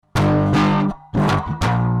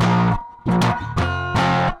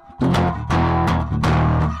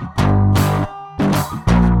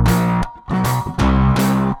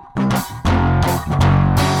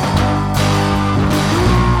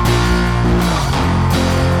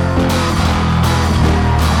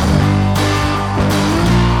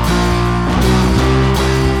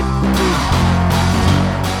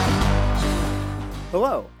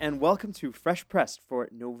welcome to Fresh Pressed for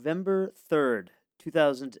November 3rd,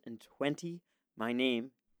 2020. My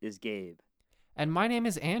name is Gabe. And my name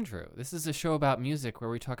is Andrew. This is a show about music where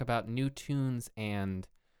we talk about new tunes and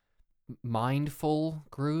mindful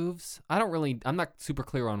grooves. I'm not super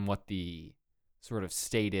clear on what the sort of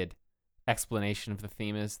stated explanation of the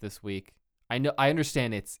theme is this week. I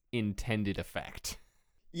understand its intended effect.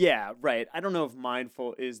 Yeah, right. I don't know if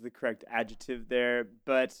mindful is the correct adjective there,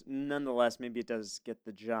 but nonetheless, maybe it does get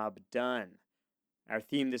the job done. Our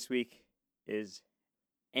theme this week is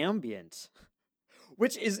ambient,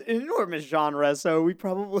 which is an enormous genre, so we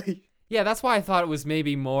probably... Yeah, that's why I thought it was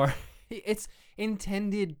maybe more... It's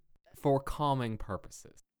intended for calming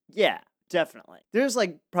purposes. Yeah, definitely. There's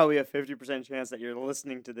probably a 50% chance that you're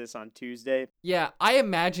listening to this on Tuesday. Yeah, I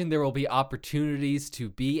imagine there will be opportunities to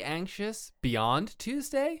be anxious beyond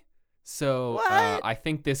Tuesday. So I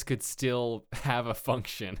think this could still have a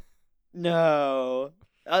function. No.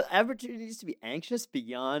 Opportunities to be anxious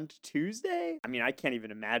beyond Tuesday? I mean, I can't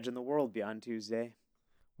even imagine the world beyond Tuesday.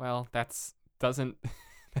 Well, that's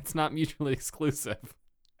not mutually exclusive.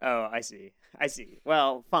 Oh, I see.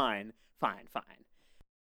 Well, fine.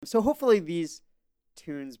 So hopefully these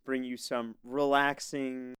tunes bring you some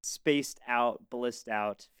relaxing, spaced out, blissed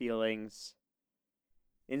out feelings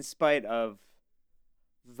in spite of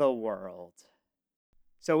the world.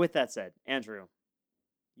 So with that said, Andrew,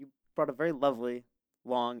 you brought a very lovely,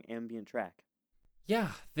 long ambient track.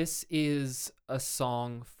 Yeah, this is a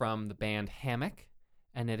song from the band Hammock,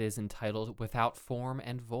 and it is entitled Without Form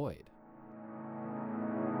and Void.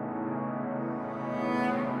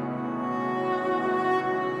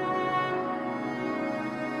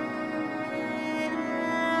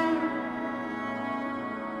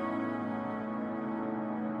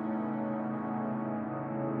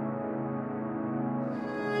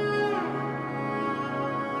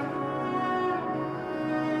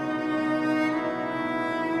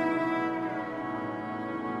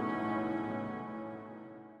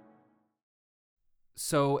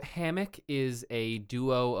 So Hammock is a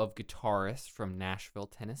duo of guitarists from Nashville,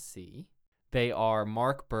 Tennessee. They are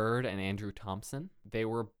Mark Bird and Andrew Thompson. They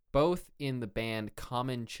were both in the band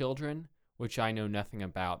Common Children, which I know nothing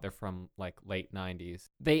about. They're from late 90s.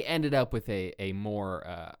 They ended up with a more,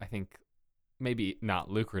 I think, maybe not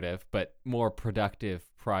lucrative, but more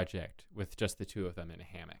productive project with just the two of them in a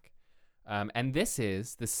hammock. And this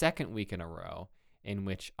is the second week in a row in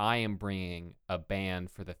which I am bringing a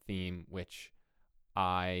band for the theme, which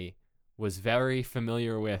I was very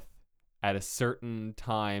familiar with at a certain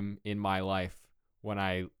time in my life when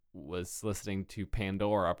I was listening to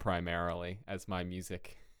Pandora primarily as my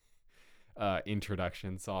music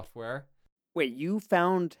introduction software. Wait, you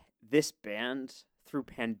found this band through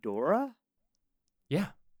Pandora?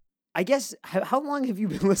 Yeah. I guess, how long have you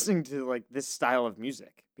been listening to this style of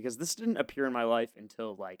music? Because this didn't appear in my life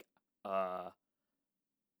until 2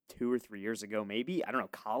 or 3 years ago, maybe. I don't know,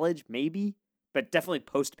 college, maybe. But definitely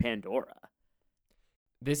post Pandora.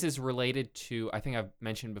 This is related to, I think I've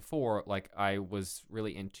mentioned before, I was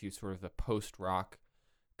really into sort of the post-rock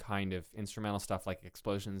kind of instrumental stuff like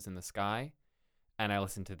Explosions in the Sky. And I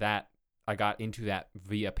listened to that. I got into that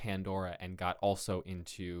via Pandora and got also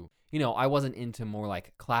into, I wasn't into more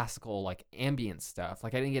classical, ambient stuff. I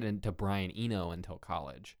didn't get into Brian Eno until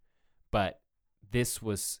college. But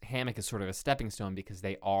Hammock is sort of a stepping stone because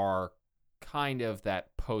they are kind of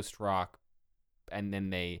that post-rock. And then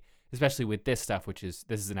they, especially with this stuff, this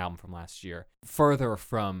is an album from last year, further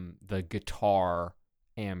from the guitar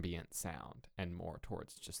ambient sound and more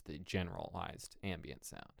towards just the generalized ambient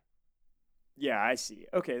sound. Yeah, I see.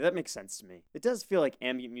 Okay, that makes sense to me. It does feel like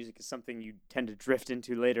ambient music is something you tend to drift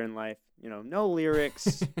into later in life. No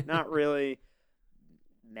lyrics, not really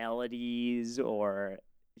melodies, or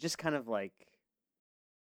just kind of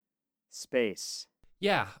space.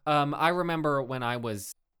 Yeah, I remember when I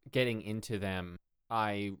was getting into them,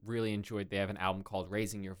 I really enjoyed, they have an album called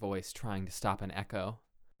Raising Your Voice, Trying to Stop an Echo.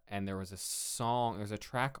 And there was a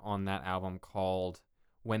track on that album called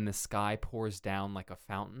When the Sky Pours Down Like a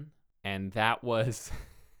Fountain. And that was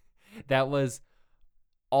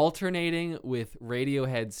alternating with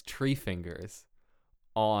Radiohead's Tree Fingers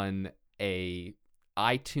on a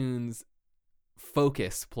iTunes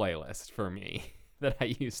focus playlist for me that I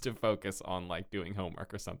used to focus on doing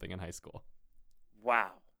homework or something in high school.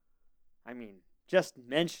 Wow. I mean, just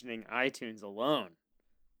mentioning iTunes alone,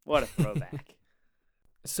 what a throwback.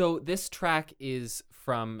 So this track is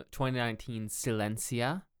from 2019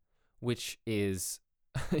 Silencia, which is,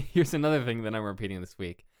 here's another thing that I'm repeating this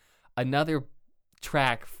week, another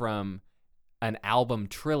track from an album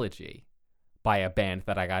trilogy by a band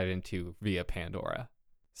that I got into via Pandora.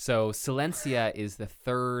 So Silencia is the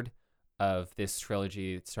third of this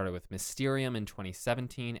trilogy, it started with Mysterium in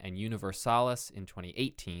 2017 and Universalis in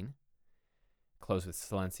 2018, closed with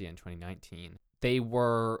Silencia in 2019. They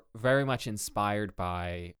were very much inspired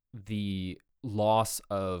by the loss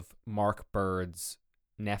of Mark Bird's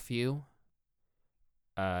nephew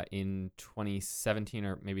in 2017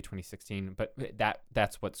 or maybe 2016, but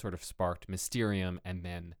that's what sort of sparked Mysterium and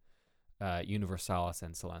then Universalis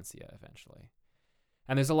and Silencia eventually.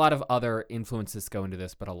 And there's a lot of other influences go into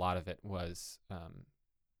this, but a lot of it was,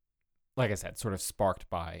 like I said, sort of sparked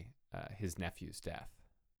by his nephew's death.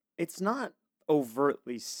 It's not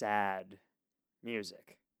overtly sad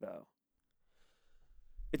music, though.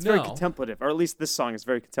 It's very contemplative, or at least this song is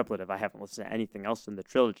very contemplative. I haven't listened to anything else in the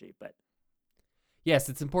trilogy, but... Yes,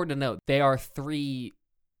 it's important to note, they are three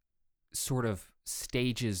sort of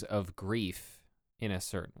stages of grief in a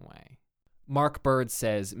certain way. Mark Bird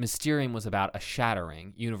says, Mysterium was about a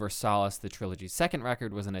shattering. Universalis, the trilogy's second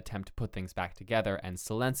record, was an attempt to put things back together, and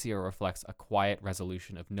Silencia reflects a quiet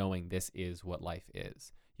resolution of knowing this is what life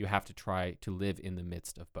is. You have to try to live in the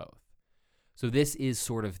midst of both. So this is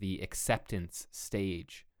sort of the acceptance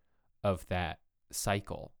stage of that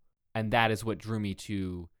cycle. And that is what drew me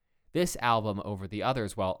to this album over the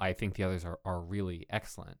others. While I think the others are really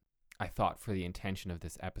excellent, I thought for the intention of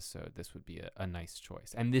this episode, this would be a nice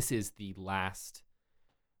choice. And this is the last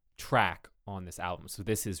track on this album. So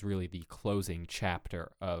this is really the closing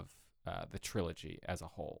chapter of the trilogy as a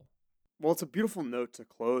whole. Well, it's a beautiful note to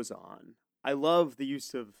close on. I love the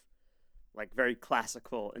use of like very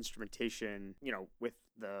classical instrumentation, with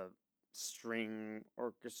the string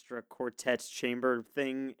orchestra quartet chamber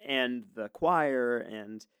thing and the choir,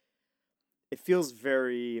 and it feels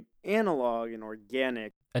very analog and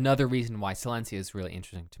organic. Another reason why Silencia is really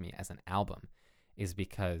interesting to me as an album is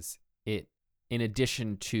because it, in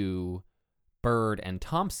addition to Bird and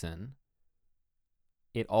Thompson,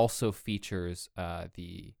 it also features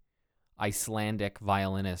the Icelandic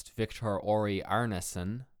violinist Viktor Ori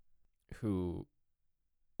Arnason, who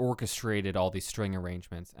orchestrated all these string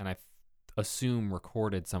arrangements, and I assume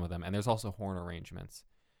recorded some of them. And there's also horn arrangements,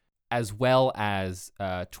 as well as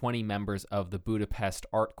 20 members of the Budapest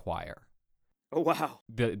Art Choir. Oh, wow.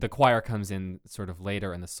 The choir comes in sort of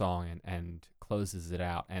later in the song and closes it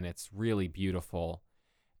out, and it's really beautiful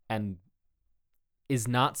and is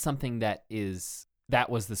not something that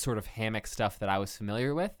was the sort of hammock stuff that I was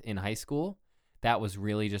familiar with in high school. That was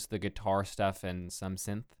really just the guitar stuff and some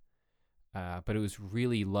synth. But it was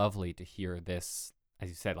really lovely to hear this, as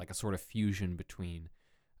you said, like a sort of fusion between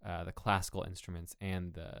the classical instruments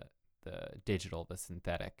and the digital, the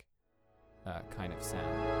synthetic kind of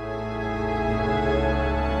sound.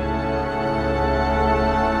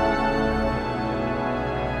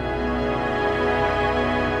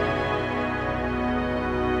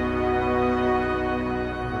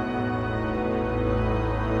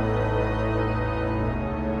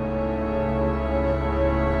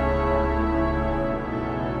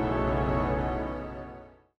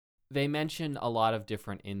 They mention a lot of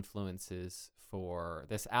different influences for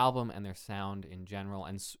this album and their sound in general,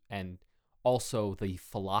 and also the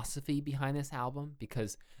philosophy behind this album,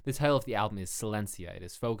 because the title of the album is Silencia. It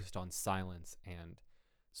is focused on silence and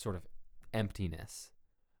sort of emptiness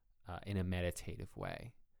in a meditative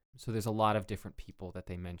way. So there's a lot of different people that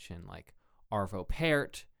they mention, like Arvo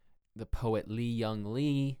Pärt, the poet Lee Young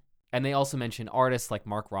Lee, and they also mention artists like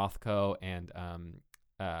Mark Rothko and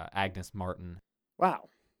Agnes Martin. Wow.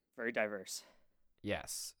 Very diverse.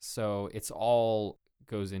 Yes. So it's all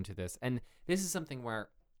goes into this. And this is something where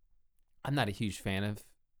I'm not a huge fan of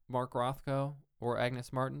Mark Rothko or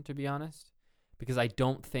Agnes Martin, to be honest, because I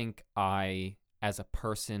don't think I, as a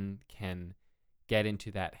person, can get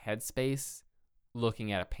into that headspace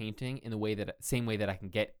looking at a painting in the same way that I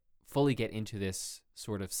can fully get into this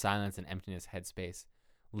sort of silence and emptiness headspace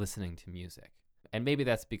listening to music. And maybe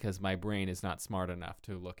that's because my brain is not smart enough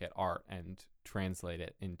to look at art and translate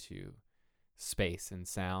it into space and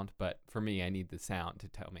sound. But for me, I need the sound to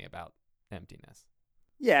tell me about emptiness.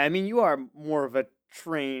 Yeah, I mean, you are more of a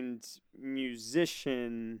trained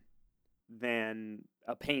musician than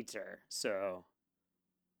a painter, so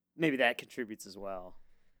maybe that contributes as well.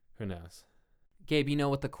 Who knows? Gabe, you know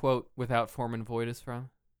what the quote "without form and void" is from?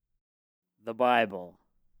 The Bible.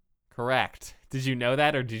 Correct. Did you know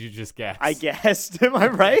that, or did you just guess? I guessed. Am I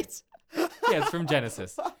right? Yeah, it's from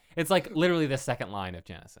Genesis. It's like literally the second line of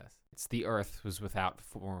Genesis. It's the earth was without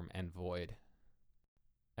form and void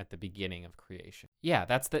at the beginning of creation. Yeah,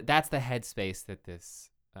 that's the headspace that this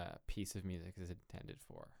piece of music is intended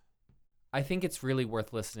for. I think it's really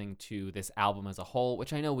worth listening to this album as a whole,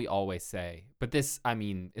 which I know we always say, but this, I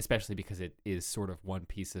mean, especially because it is sort of one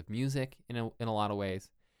piece of music in a lot of ways.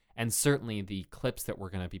 And certainly the clips that we're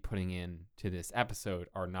going to be putting in to this episode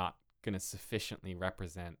are not going to sufficiently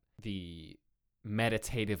represent the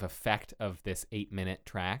meditative effect of this 8-minute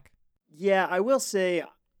track. Yeah, I will say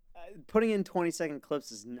putting in 20-second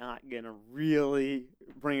clips is not going to really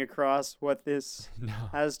bring across what this No.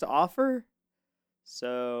 has to offer.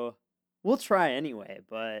 So we'll try anyway,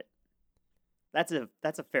 but that's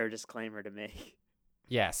a fair disclaimer to make.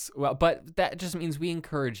 Yes, well, but that just means we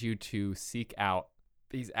encourage you to seek out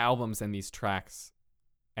these albums and these tracks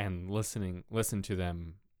and listen to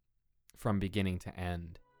them from beginning to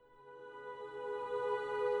end.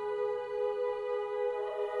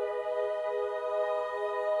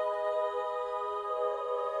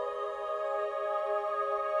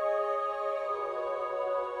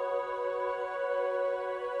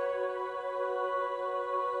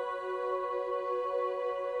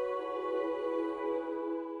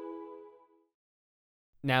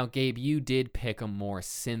 Now, Gabe, you did pick a more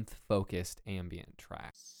synth-focused ambient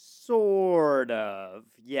track. Sort of,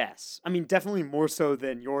 yes. I mean, definitely more so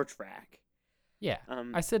than your track. Yeah,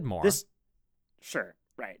 I said more. Sure,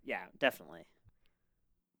 right, yeah, definitely.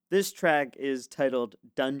 This track is titled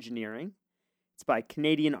Dungeoneering. It's by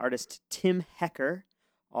Canadian artist Tim Hecker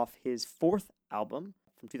off his 4th album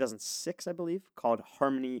from 2006, I believe, called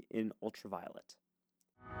Harmony in Ultraviolet.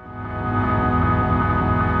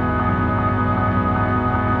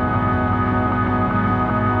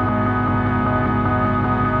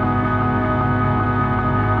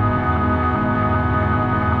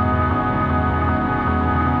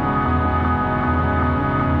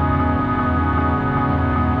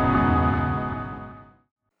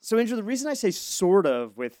 So, Andrew, the reason I say sort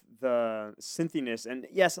of with the synthiness, and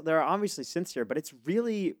yes, there are obviously synths here, but it's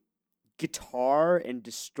really guitar and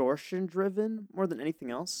distortion driven more than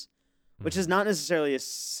anything else, which is not necessarily a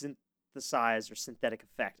synthesized or synthetic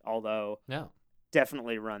effect, although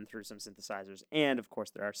definitely run through some synthesizers. And, of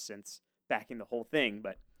course, there are synths backing the whole thing,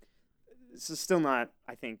 but this is still not,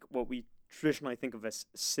 I think, what we traditionally think of as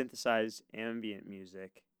synthesized ambient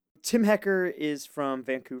music. Tim Hecker is from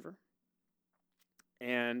Vancouver.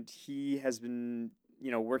 And he has been,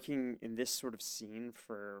 working in this sort of scene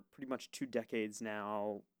for pretty much 2 decades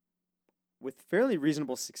now with fairly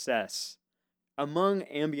reasonable success. Among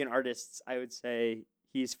ambient artists, I would say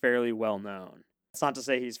he's fairly well known. It's not to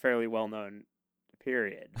say he's fairly well known,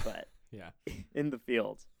 period, but yeah, in the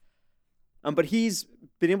field. But he's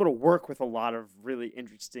been able to work with a lot of really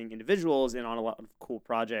interesting individuals and on a lot of cool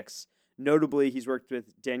projects. Notably, he's worked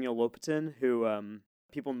with Daniel Lopatin, who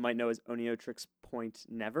people might know as Oneotrix Point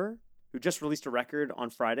Never, who just released a record on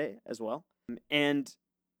Friday as well. And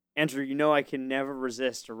Andrew, I can never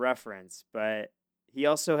resist a reference, but he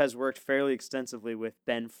also has worked fairly extensively with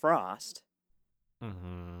Ben Frost,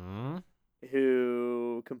 who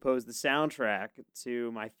composed the soundtrack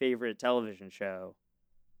to my favorite television show,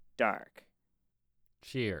 Dark.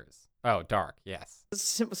 Cheers. Oh, Dark, yes.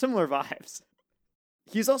 Similar vibes.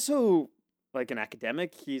 He's also an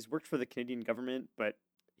academic. He's worked for the Canadian government, but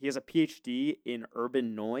he has a PhD in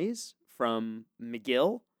urban noise from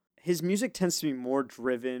McGill. His music tends to be more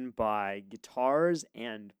driven by guitars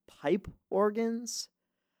and pipe organs,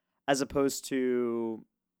 as opposed to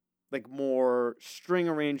more string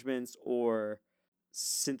arrangements or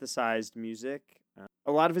synthesized music.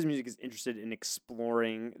 A lot of his music is interested in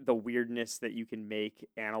exploring the weirdness that you can make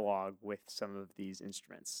analog with some of these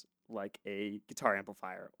instruments, like a guitar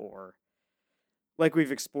amplifier, or like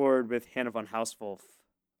we've explored with Hannah von Hauswolf.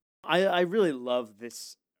 I really love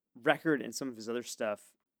this record and some of his other stuff.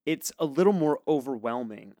 It's a little more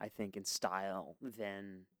overwhelming, I think, in style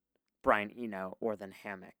than Brian Eno or than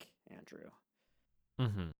Hammock, Andrew.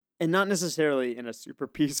 Mm-hmm. And not necessarily in a super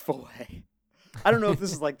peaceful way. I don't know if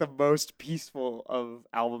this is the most peaceful of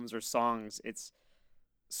albums or songs. It's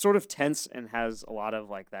sort of tense and has a lot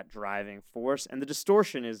of that driving force. And the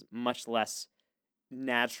distortion is much less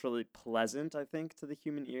naturally pleasant, I think, to the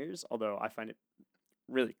human ears, although I find it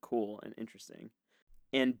really cool and interesting.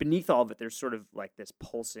 And beneath all of it, there's sort of this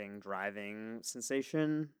pulsing, driving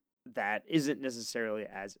sensation that isn't necessarily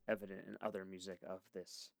as evident in other music of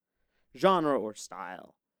this genre or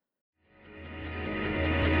style.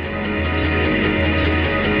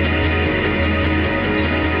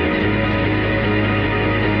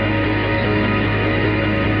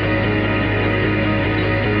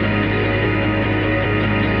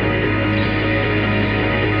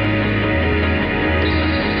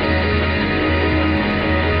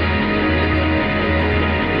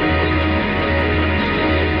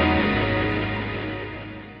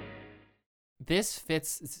 This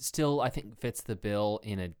I think fits the bill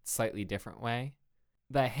in a slightly different way.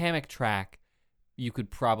 The Hammock track, you could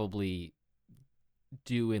probably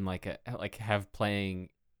do in have playing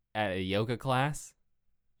at a yoga class,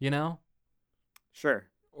 you know? Sure.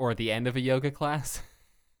 Or at the end of a yoga class.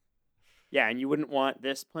 Yeah, and you wouldn't want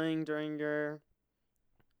this playing during your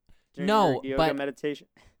No, yoga but meditation.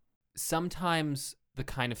 sometimes the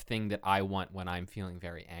kind of thing that I want when I'm feeling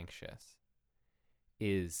very anxious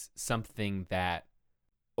is something that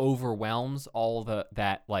overwhelms all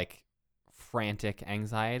that like frantic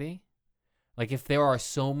anxiety. Like if there are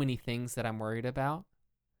so many things that I'm worried about,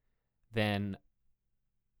 then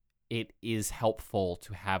it is helpful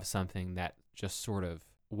to have something that just sort of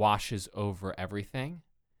washes over everything,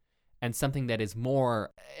 and something that is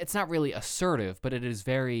more, it's not really assertive, but it is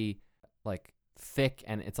very like thick,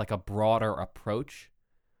 and it's like a broader approach,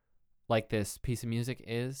 like this piece of music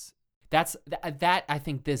is. That I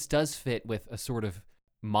think this does fit with a sort of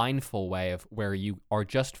mindful way of where you are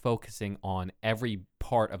just focusing on every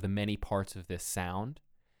part of the many parts of this sound,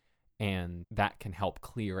 and that can help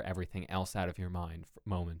clear everything else out of your mind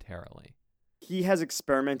momentarily. He has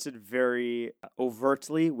experimented very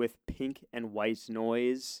overtly with pink and white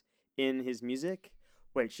noise in his music,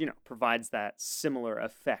 which, you know, provides that similar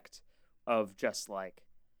effect of just like,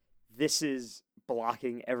 this is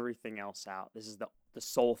blocking everything else out. This is the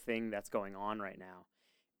sole thing that's going on right now.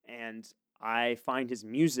 And I find his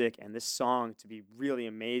music and this song to be really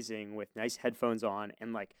amazing with nice headphones on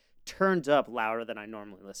and like turned up louder than I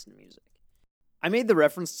normally listen to music. I made the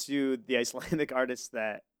reference to the Icelandic artist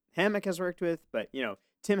that Hammock has worked with, but, you know,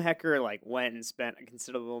 Tim Hecker like went and spent a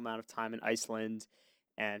considerable amount of time in Iceland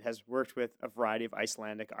and has worked with a variety of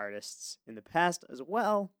Icelandic artists in the past as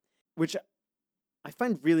well, which I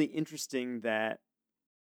find really interesting that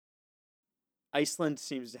Iceland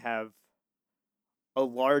seems to have a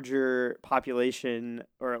larger population,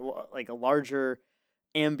 or like a larger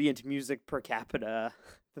ambient music per capita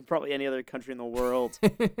than probably any other country in the world.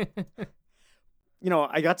 You know,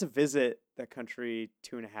 I got to visit that country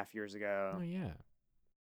 2.5 years ago. Oh, yeah.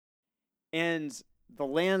 And the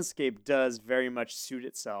landscape does very much suit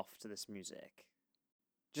itself to this music.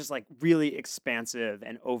 Just like really expansive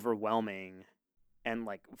and overwhelming and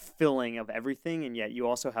like filling of everything. And yet you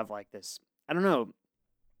also have like this, I don't know,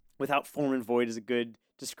 without form and void is a good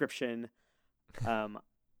description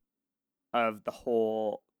of the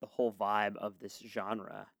whole vibe of this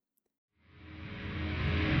genre.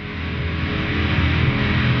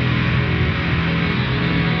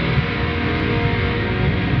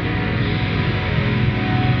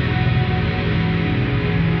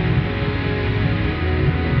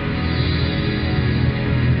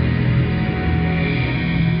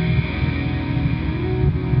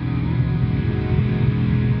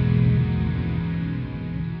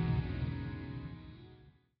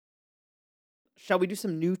 Shall we do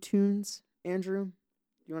some new tunes, Andrew?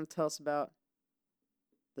 You want to tell us about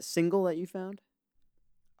the single that you found?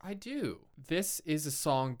 I do. This is a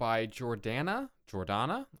song by Jordana.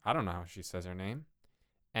 I don't know how she says her name.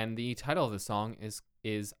 And the title of the song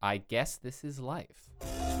is I Guess This Is Life.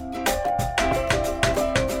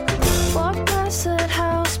 Walked past that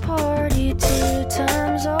house party 2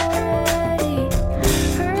 times already.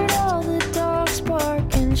 Heard all the dogs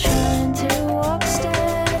barking, trying to walk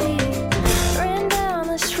steady. Ran down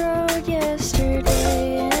this road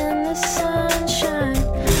yesterday in the sunshine,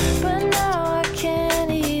 but now I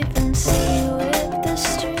can't even see with the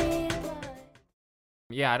street light.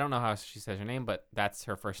 Yeah, I don't know how she says her name, but that's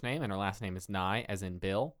her first name, and her last name is Nye, as in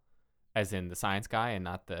Bill, as in the science guy, and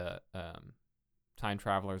not the time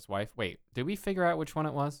traveler's wife. Wait, did we figure out which one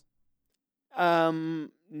it was? No.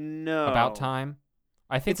 About time?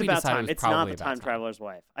 I think it's we about decided time. it was It's probably not the about time traveler's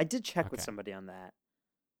wife. I did check with Okay. somebody on that.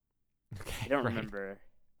 Okay, I don't right. remember.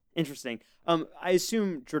 Interesting. I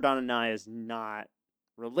assume Jordana Nye is not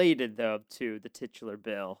related though to the titular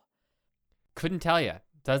Bill. Couldn't tell you.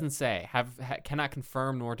 Doesn't say. Cannot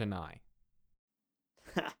confirm nor deny.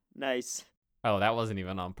 Nice. Oh, that wasn't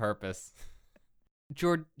even on purpose.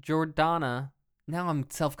 Jordana. Now I'm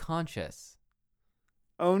self-conscious.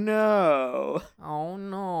 Oh no. Oh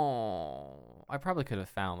no. I probably could have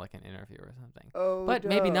found like an interview or something. Oh, But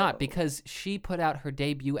maybe not, no. because she put out her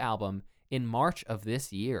debut album in March of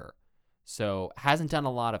this year. So hasn't done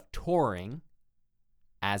a lot of touring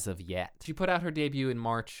as of yet. She put out her debut in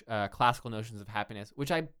March, Classical Notions of Happiness,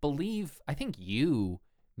 which I think you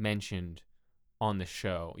mentioned on the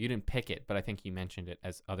show. You didn't pick it, but I think you mentioned it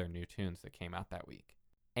as other new tunes that came out that week.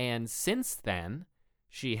 And since then,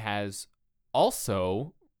 she has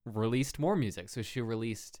also released more music. So she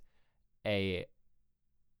released an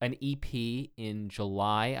EP in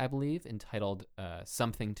July, I believe, entitled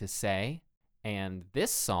Something to Say. And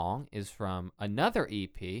this song is from another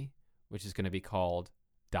EP, which is going to be called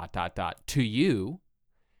to you.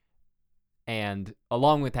 And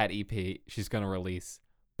along with that EP, she's going to release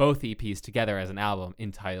both EPs together as an album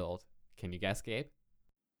entitled, can you guess, Gabe?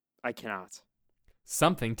 I cannot.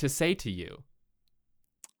 Something to Say to You.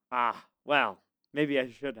 Well, maybe I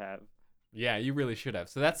should have. Yeah, you really should have.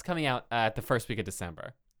 So that's coming out at the first week of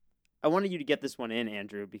December. I wanted you to get this one in,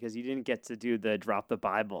 Andrew, because you didn't get to do the drop the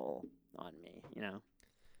Bible on me, you know?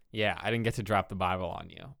 Yeah, I didn't get to drop the Bible on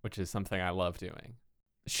you, which is something I love doing.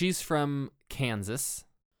 She's from Kansas,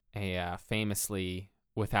 a famously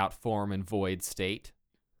without form and void state.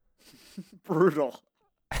 Brutal.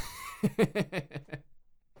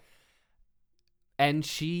 And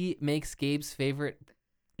she makes Gabe's favorite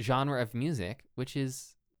genre of music, which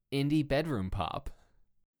is indie bedroom pop.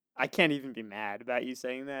 I can't even be mad about you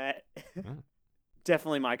saying that. Oh.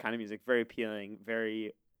 Definitely my kind of music. Very appealing,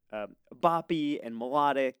 very boppy and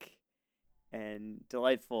melodic and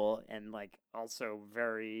delightful, and like also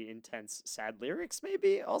very intense sad lyrics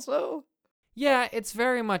maybe also. Yeah, it's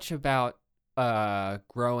very much about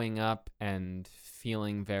growing up and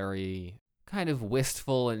feeling very kind of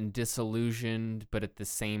wistful and disillusioned, but at the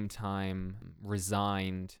same time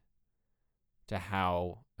resigned to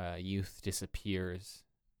how youth disappears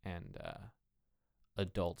and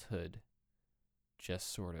adulthood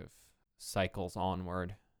just sort of cycles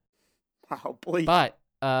onward. Wow, bleak. But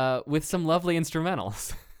with some lovely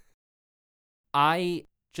instrumentals. I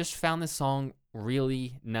just found this song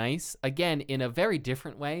really nice. Again, in a very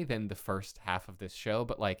different way than the first half of this show,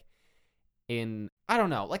 but like I don't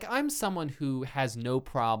know, like I'm someone who has no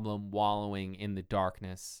problem wallowing in the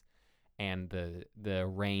darkness and the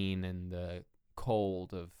rain and the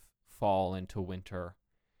cold of fall into winter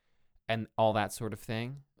and all that sort of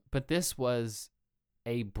thing. But this was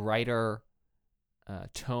a brighter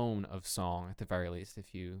tone of song, at the very least,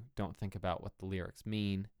 if you don't think about what the lyrics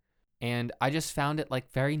mean. And I just found it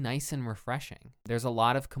like very nice and refreshing. There's a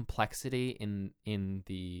lot of complexity in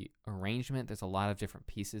the arrangement. There's a lot of different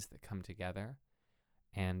pieces that come together.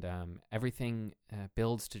 And everything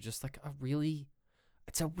builds to just like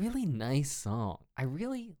it's a really nice song. I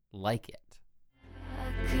really like it.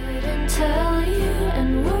 I couldn't tell you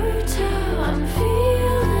in words how I'm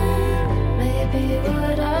feeling. Maybe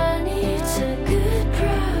what I need's a good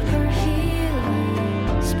proper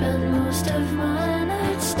healing. Spend most of my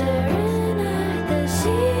nights staring at the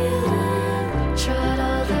ceiling. Tried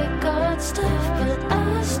all the God stuff, but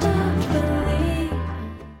I stopped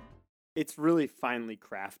believing. It's really finely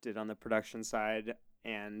crafted on the production side,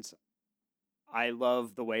 and I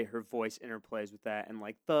love the way her voice interplays with that, and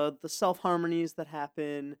like the self harmonies that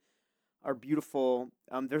happen are beautiful.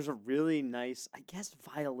 There's a really nice, I guess,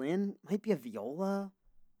 violin, might be a viola,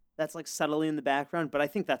 that's like subtly in the background, but I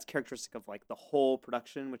think that's characteristic of like the whole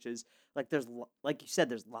production, which is like there's, like you said,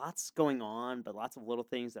 there's lots going on, but lots of little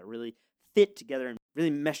things that really fit together and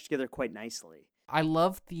really mesh together quite nicely. I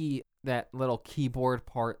love that little keyboard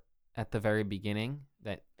part at the very beginning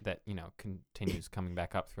that continues coming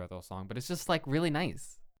back up throughout the whole song, but it's just like really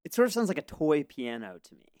nice. It sort of sounds like a toy piano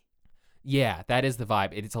to me. Yeah, that is the vibe.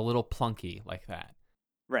 It's a little plunky like that.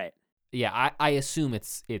 Right. Yeah, I assume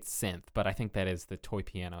it's synth, but I think that is the toy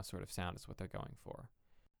piano sort of sound is what they're going for.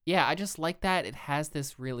 Yeah, I just like that. It has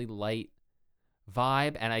this really light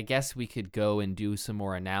vibe, and I guess we could go and do some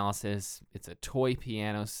more analysis. It's a toy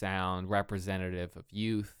piano sound representative of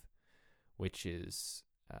youth, which is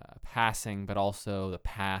passing, but also the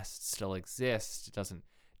past still exists. It doesn't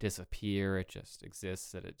disappear. It just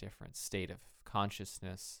exists at a different state of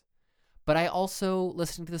consciousness. But I also,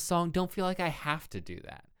 listening to the song, don't feel like I have to do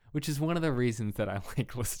that, which is one of the reasons that I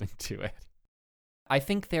like listening to it. I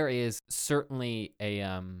think there is certainly a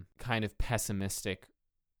kind of pessimistic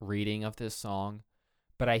reading of this song,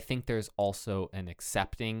 but I think there's also an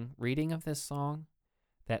accepting reading of this song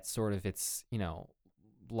that sort of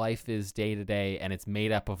life is day to day and it's made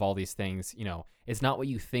up of all these things. It's not what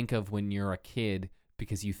you think of when you're a kid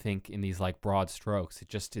because you think in these like broad strokes. It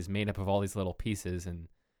just is made up of all these little pieces, and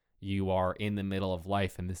you are in the middle of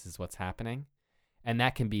life and this is what's happening. And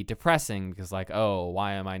that can be depressing because like, oh,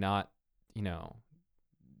 why am I not,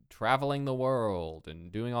 traveling the world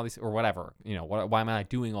and doing all these or whatever, why am I not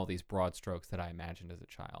doing all these broad strokes that I imagined as a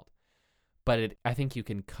child? But I think you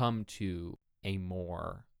can come to a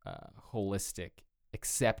more holistic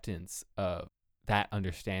acceptance of that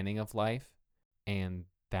understanding of life, and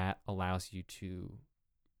that allows you to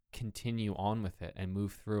continue on with it and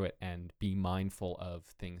move through it and be mindful of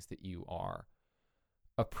things that you are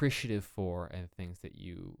appreciative for and things that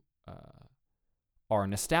you are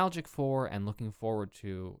nostalgic for and looking forward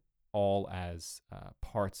to, all as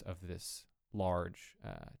parts of this large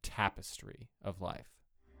tapestry of life.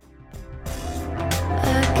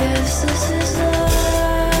 I guess this is love.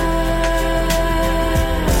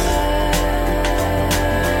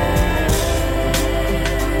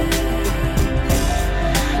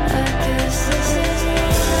 I guess this is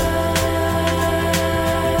love.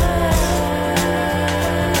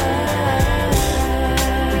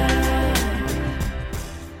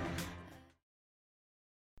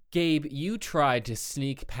 Gabe, you tried to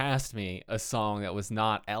sneak past me a song that was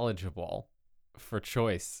not eligible for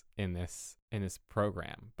choice in this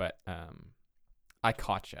program, but I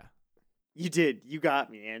caught you. You did. You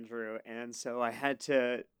got me, Andrew. And so I had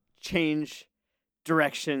to change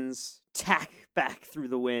directions, tack back through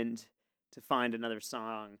the wind to find another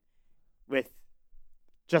song with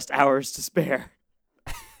just hours to spare.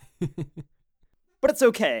 But it's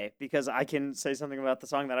okay, because I can say something about the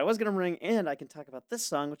song that I was going to bring, and I can talk about this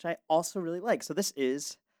song, which I also really like. So this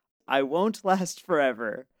is I Won't Last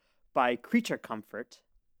Forever by Creature Comfort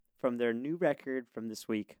from their new record from this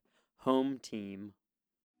week, Home Team.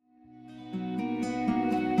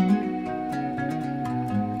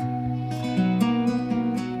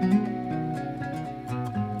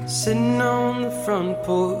 Sitting on the front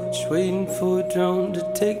porch, waiting for a drone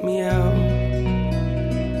to take me out.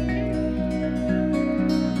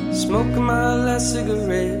 Smoking my last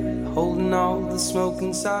cigarette, holding all the smoke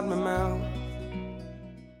inside my mouth.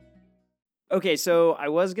 Okay, so I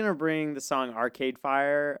was going to bring the song Arcade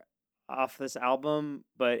Fire off this album,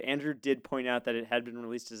 but Andrew did point out that it had been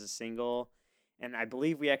released as a single, and I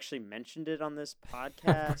believe we actually mentioned it on this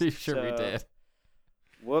podcast. I'm pretty sure we so- did.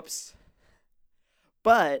 Whoops.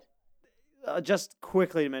 But just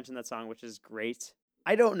quickly to mention that song, which is great.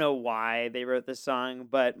 I don't know why they wrote this song,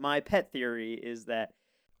 but my pet theory is that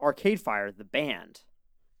Arcade Fire, the band,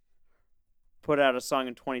 put out a song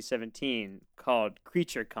in 2017 called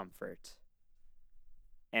Creature Comfort.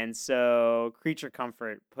 And so Creature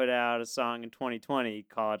Comfort put out a song in 2020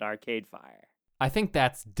 called Arcade Fire. I think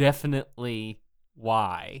that's definitely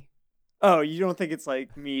why. Oh, you don't think it's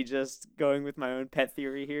like me just going with my own pet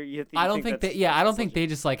theory here? I don't think that's- they. Yeah, I don't that's think such they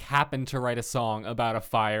just like happened to write a song about a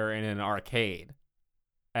fire in an arcade,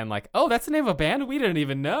 and like, oh, that's the name of a band we didn't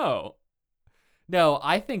even know. No,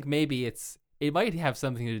 I think maybe it might have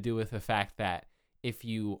something to do with the fact that if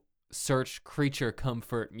you search Creature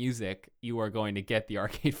Comfort music, you are going to get the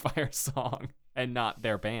Arcade Fire song and not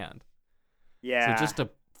their band. Yeah. So just to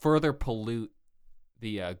further pollute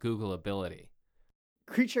the Google ability.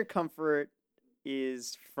 Creature Comfort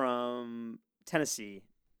is from Tennessee.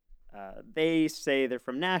 They say they're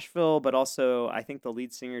from Nashville, but also I think the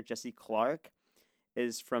lead singer, Jesse Clark,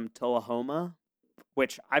 is from Tullahoma,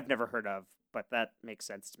 which I've never heard of, but that makes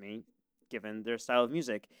sense to me, given their style of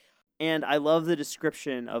music. And I love the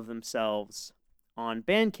description of themselves. On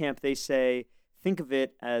Bandcamp, they say, think of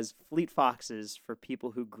it as Fleet Foxes for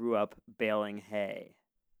people who grew up baling hay.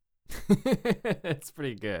 It's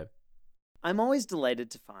pretty good. I'm always delighted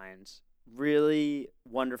to find really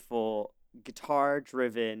wonderful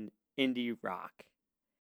guitar-driven indie rock.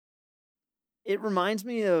 It reminds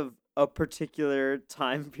me of a particular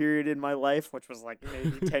time period in my life, which was like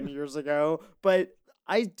maybe 10 years ago, but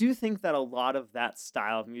I do think that a lot of that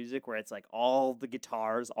style of music where it's like all the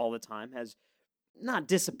guitars all the time has not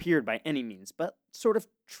disappeared by any means, but sort of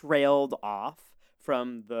trailed off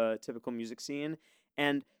from the typical music scene.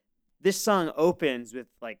 And this song opens with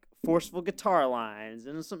like forceful guitar lines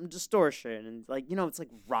and some distortion and like, it's like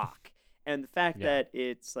rock. And the fact that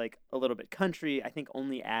it's like a little bit country, I think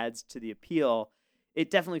only adds to the appeal. It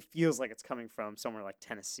definitely feels like it's coming from somewhere like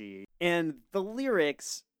Tennessee. And the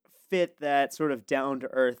lyrics fit that sort of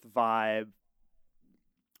down-to-earth vibe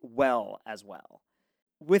well as well,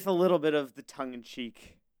 with a little bit of the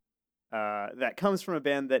tongue-in-cheek that comes from a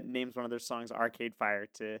band that names one of their songs Arcade Fire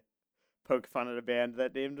to poke fun at a band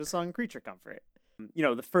that named a song Creature Comfort.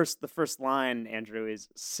 The first line, Andrew, is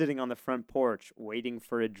sitting on the front porch waiting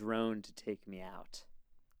for a drone to take me out.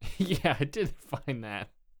 Yeah, I did find that.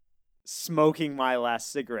 Smoking my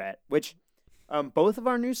last cigarette, which both of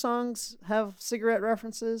our new songs have cigarette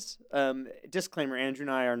references. Disclaimer, Andrew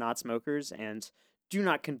and I are not smokers and do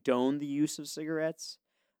not condone the use of cigarettes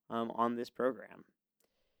on this program.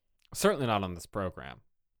 Certainly not on this program.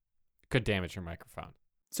 Could damage your microphone.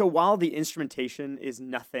 So while the instrumentation is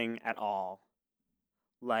nothing at all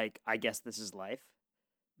like I Guess This Is Life,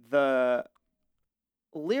 the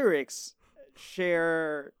lyrics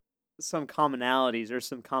share some commonalities or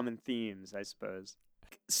some common themes, I suppose.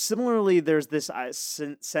 Similarly, there's this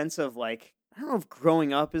sense of like, I don't know if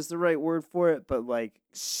growing up is the right word for it, but like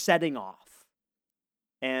setting off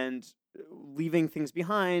and leaving things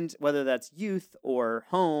behind, whether that's youth or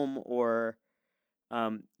home or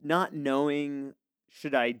not knowing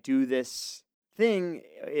should I do this thing,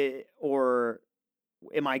 or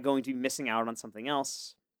am I going to be missing out on something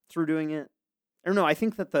else through doing it? I don't know. I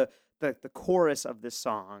think that the chorus of this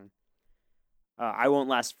song, I won't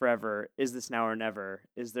last forever, is this now or never,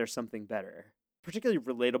 is there something better, particularly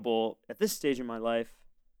relatable at this stage in my life,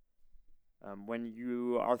 when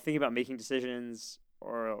you are thinking about making decisions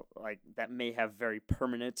or like that may have very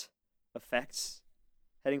permanent effects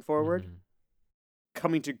heading forward. Mhm.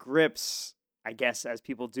 Coming to grips, I guess, as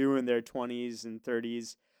people do in their 20s and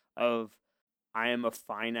 30s, of I am a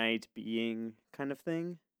finite being kind of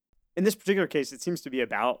thing. In this particular case, it seems to be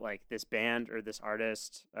about like this band or this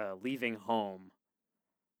artist leaving home.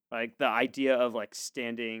 Like the idea of like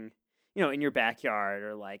standing, in your backyard,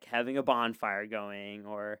 or like having a bonfire going,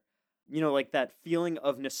 or, like that feeling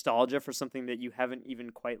of nostalgia for something that you haven't even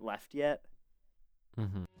quite left yet.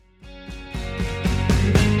 Mhm.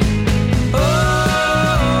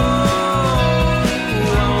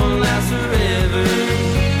 Won't last forever.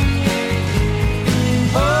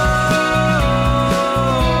 Oh,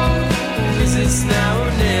 is this now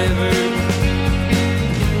or never?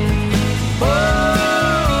 Oh,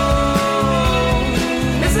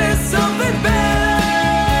 is there something better?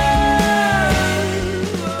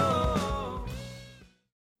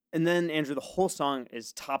 And then, Andrew, the whole song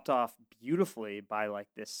is topped off beautifully by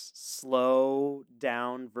like this slow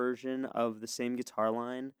down version of the same guitar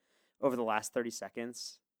line over the last 30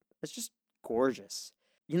 seconds. It's just gorgeous.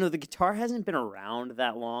 The guitar hasn't been around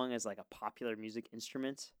that long as like a popular music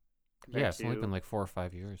instrument. Yeah, it's only been like 4 or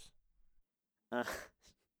 5 years.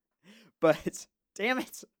 But damn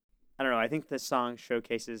it, I don't know. I think this song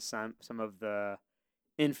showcases some of the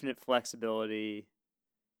infinite flexibility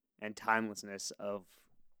and timelessness of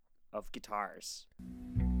guitars.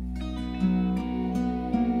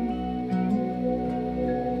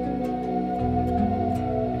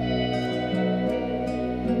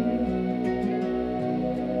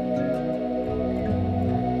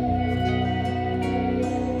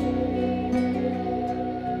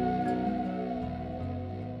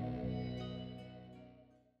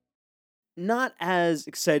 Not as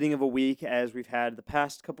exciting of a week as we've had the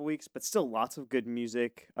past couple weeks, but still lots of good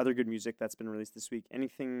music, other good music that's been released this week.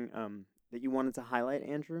 Anything that you wanted to highlight,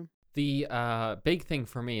 Andrew? The big thing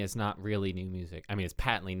for me is not really new music. I mean, it's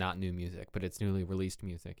patently not new music, but it's newly released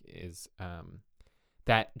music, is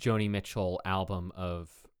that Joni Mitchell album of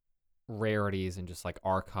rarities and just like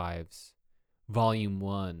archives. Volume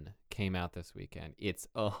 1 came out this weekend. It's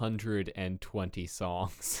 120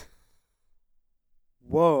 songs.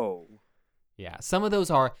 Whoa. Yeah, some of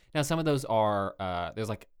those are there's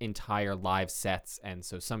like entire live sets, and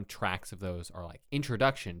so some tracks of those are like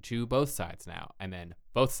introduction to Both Sides Now, and then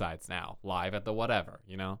Both Sides Now live at the whatever,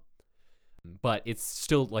 but it's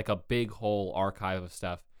still like a big whole archive of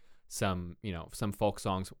stuff. Some folk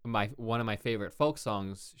songs. One of my favorite folk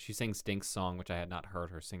songs, she sings Dink's song, which I had not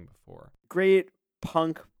heard her sing before. Great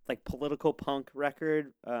punk, like political punk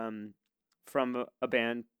record from a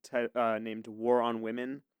band named War on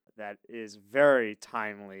Women that is very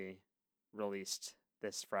timely, released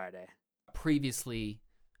this Friday. Previously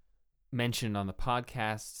mentioned on the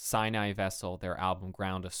podcast, Sinai Vessel, their album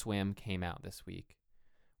Ground to Swim, came out this week.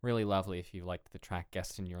 Really lovely if you liked the track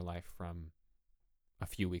Guest in Your Life from a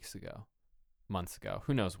few weeks ago, months ago.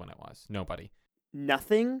 Who knows when it was? Nobody.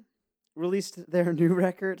 Nothing released their new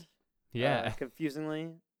record. Yeah. Confusingly,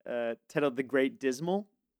 titled The Great Dismal.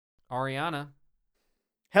 Ariana.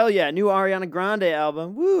 Hell yeah, new Ariana Grande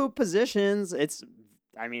album. Woo, Positions. There's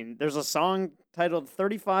a song titled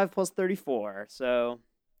 35 plus 34, so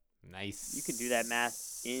Nice. you can do that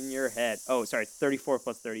math in your head. Oh, sorry, 34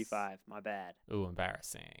 plus 35. My bad. Ooh,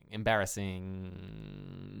 embarrassing.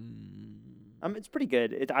 It's pretty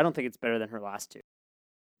good. I don't think it's better than her last two.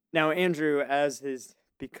 Now, Andrew, as has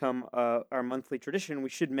become our monthly tradition, we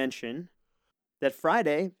should mention that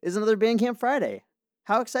Friday is another Bandcamp Friday.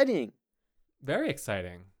 How exciting! Very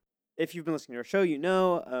exciting. If you've been listening to our show,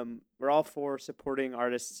 we're all for supporting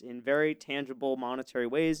artists in very tangible monetary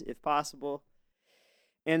ways, if possible.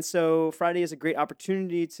 And so Friday is a great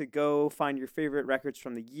opportunity to go find your favorite records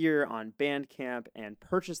from the year on Bandcamp and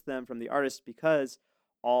purchase them from the artist, because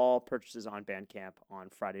all purchases on Bandcamp on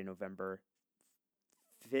Friday, November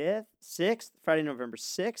 5th, 6th, Friday, November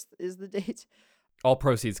 6th is the date. All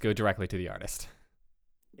proceeds go directly to the artist.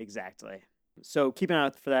 Exactly. So keep an eye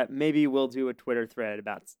out for that. Maybe we'll do a Twitter thread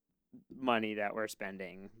about money that we're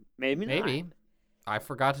spending. Maybe not. I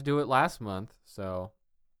forgot to do it last month, so.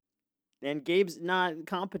 And Gabe's not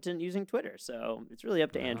competent using Twitter, so it's really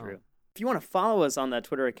up to Wow. Andrew. If you want to follow us on that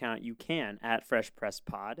Twitter account, you can, at Fresh Press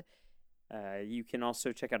Pod. You can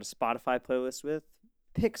also check out a Spotify playlist with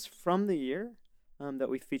picks from the year. that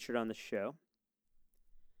we featured on the show.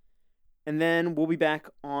 And then we'll be back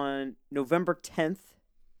on November 10th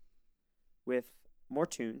with more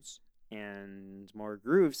tunes and more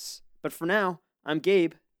grooves. But for now, I'm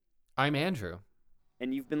Gabe, I'm Andrew.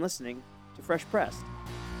 and you've been listening to Fresh Pressed.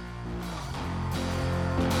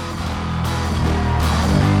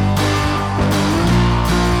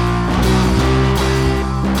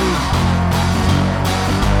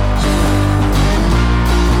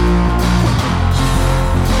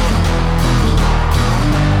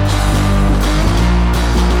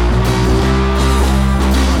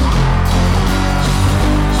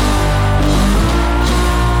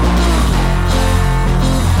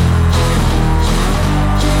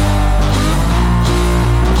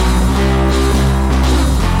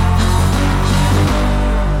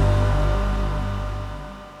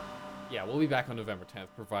 Yeah, we'll be back on November 10th,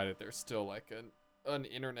 provided there's still like an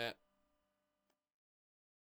internet